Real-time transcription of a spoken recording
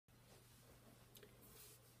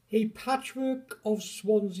A patchwork of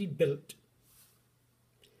Swansea built.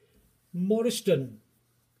 Morriston,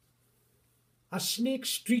 a snake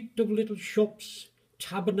street of little shops,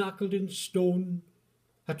 tabernacled in stone,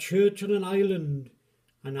 a church on an island,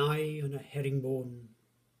 an eye on a herringbone.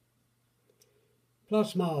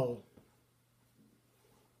 Plasmal,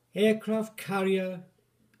 aircraft carrier,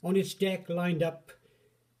 on its deck lined up,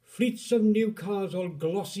 fleets of new cars all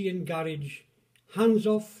glossy in garage, hands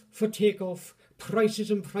off for take-off, prices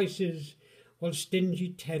and prices, while stingy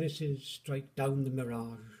terraces strike down the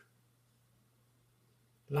mirage.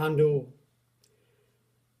 Lando,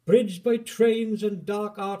 bridged by trains and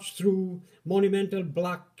dark arch through, monumental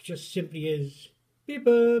black just simply is. Beep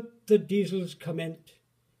up, the diesels comment.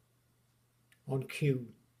 On cue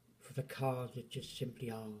for the cars that just simply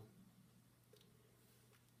are.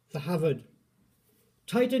 The Havard,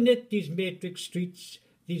 tighter knit these matrix streets,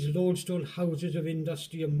 these lodestone houses of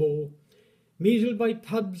industry and more, measled by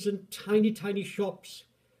pubs and tiny, tiny shops,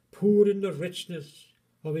 poor in the richness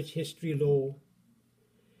of its history lore.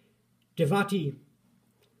 Devati,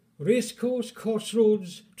 racecourse,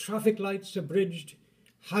 crossroads, traffic lights abridged,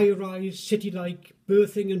 high-rise, city-like,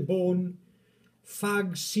 birthing and born,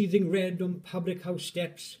 fags seething red on public house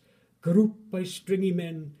steps, grouped by stringy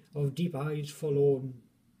men of deep eyes forlorn.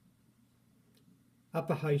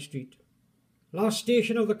 Upper High Street, last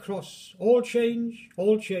station of the cross, all change,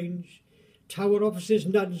 tower offices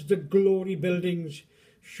nudge the glory buildings,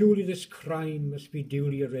 surely this crime must be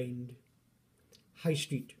duly arraigned. High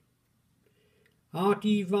Street,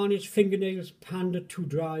 arty varnished fingernails pander too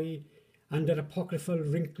dry, under apocryphal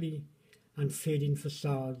wrinkly and fading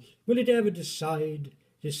facades. Will it ever decide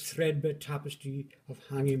this threadbare tapestry of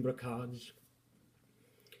hanging brocades?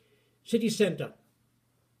 City centre,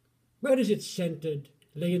 where is it centred,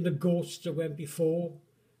 laying the ghosts that went before,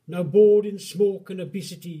 now bored in smoke and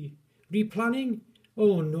obesity? Replanning?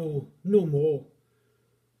 Oh no, no more.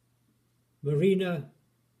 Marina,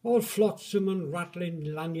 all flotsam and rattling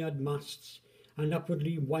lanyard masts, and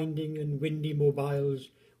upwardly winding and windy mobiles,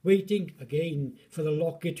 waiting again for the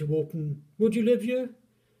locket to open. Would you live here?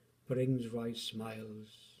 Brings wry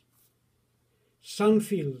smiles.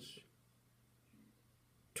 Sandfields,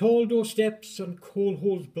 tall doorsteps and coal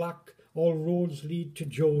holes black, all roads lead to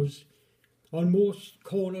Joe's. On most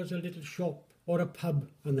corners a little shop or a pub,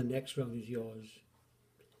 and the next round is yours.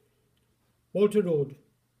 Walter Road,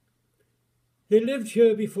 they lived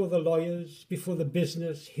here before the lawyers, before the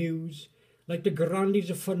business hues, like the grandees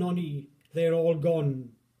of Fanoni, they're all gone.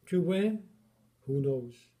 To where? Who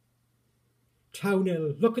knows?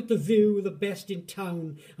 Townhill, look at the view, the best in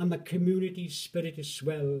town, and the community spirit is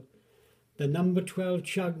swell. The number 12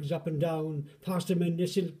 chugs up and down, past the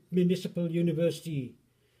municipal university.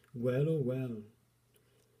 Well, oh well.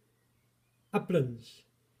 Uplands,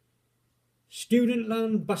 student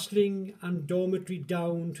land bustling and dormitory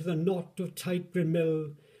down to the knot of Tightbridge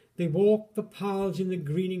Mill. They walk the paths in the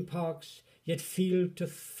greening parks, yet fail to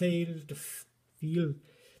feel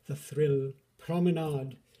the thrill.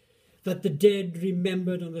 Promenade, that the dead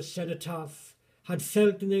remembered on the cenotaph had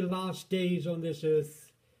felt in their last days on this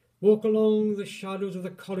earth. Walk along the shadows of the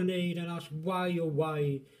colonnade and ask why, oh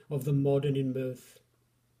why, of the modern in mirth.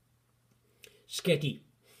 Sketty,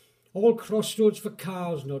 all crossroads for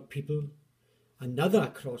cars, not people. Another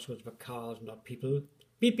crossroads for cars, not people.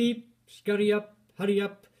 Beep beep, scurry up, hurry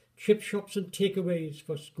up, chip shops and takeaways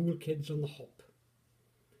for school kids on the hop.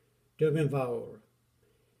 Derwentvaur,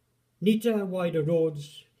 neater, wider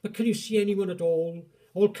roads, but can you see anyone at all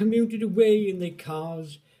commuted away in their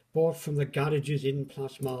cars, bought from the garages in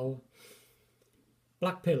Plasmal.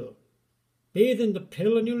 Blackpill, bathe in the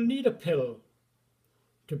pill and you'll need a pill.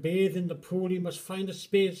 To bathe in the pool you must find a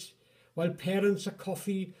space, while parents are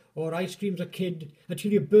coffee or ice cream's a kid,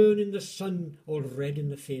 until you burn in the sun all red in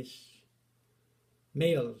the face.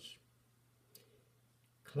 Males,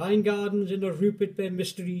 Klein gardens in a Rupert Bear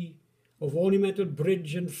mystery of ornamental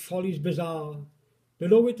bridge and follies bizarre.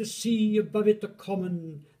 Below it the sea, above it the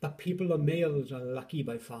common, the people of males are lucky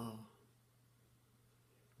by far.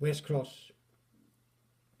 West Cross,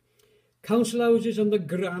 council houses on the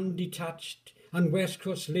grand detached, and West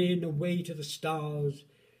Cross Lane away to the stars,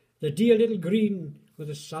 the dear little green with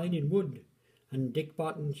a sign in wood, and Dick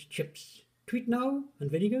Barton's chips, tweet now and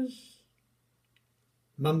vinegars.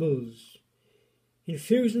 Mumbles,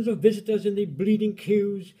 infusions of visitors in the bleeding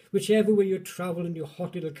queues, whichever way you travel in your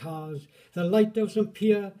hot little cars. The lighthouse and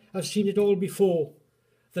pier, I've seen it all before,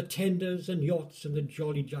 the tenders and yachts and the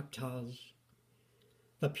jolly jack tars.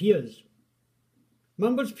 The piers,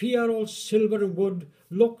 Mumbles Pier, all silver and wood,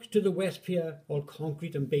 looks to the West Pier, all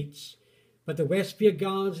concrete and baits, but the West Pier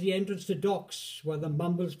guards the entrance to docks, while the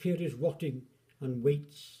Mumbles Pier is rotting and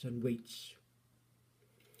waits and waits.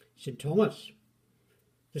 St. Thomas.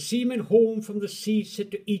 The seamen home from the sea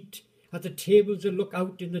sit to eat at the tables that look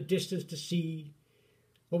out in the distance to sea,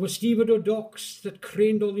 over stevedore docks that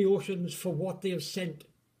craned all the oceans for what they have sent,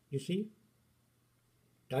 you see.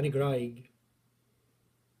 Danny Greig.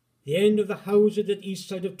 The end of the houses at east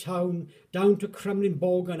side of town, down to Crumlin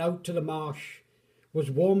Bog and out to the marsh,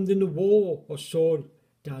 was warmed in the war, or so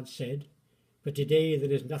Dad said, but today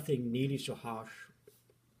there is nothing nearly so harsh.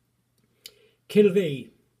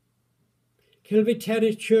 Kilvey. Kilvey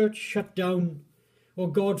Terrace Church shut down. O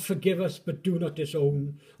God, forgive us, but do not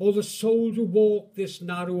disown all the souls who walk this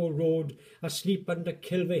narrow road, asleep under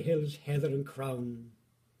Kilvey Hill's heather and crown.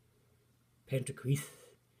 Pentecost.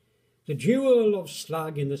 The jewel of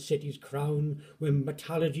slag in the city's crown, when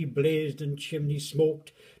metallurgy blazed and chimneys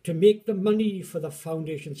smoked, to make the money for the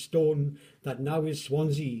foundation stone that now is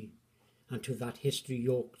Swansea, and to that history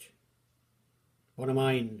yoked. On a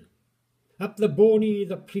mine. Up the Boney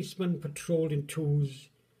the policemen patrolled in twos,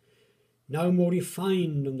 now more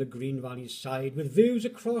refined on the Green Valley side, with views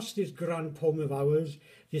across this grand poem of ours,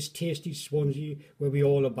 this tasty Swansea where we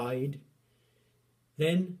all abide.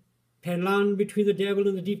 Then Penland between the Devil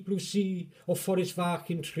and the deep blue sea, or Forest Vark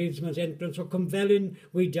in Tradesman's Entrance, or Cumvelin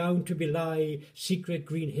way down to Belie, secret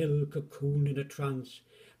green hill cocooned in a trance.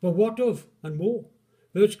 But what of, and more,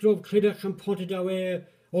 Birchgrove, Clydach and Pontedower,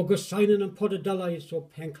 or Gosainen and Portadulais, or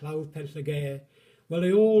Penclough, Penllager, well,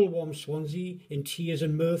 they all warm Swansea in tears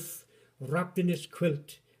and mirth, wrapped in this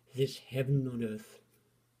quilt, this heaven on earth.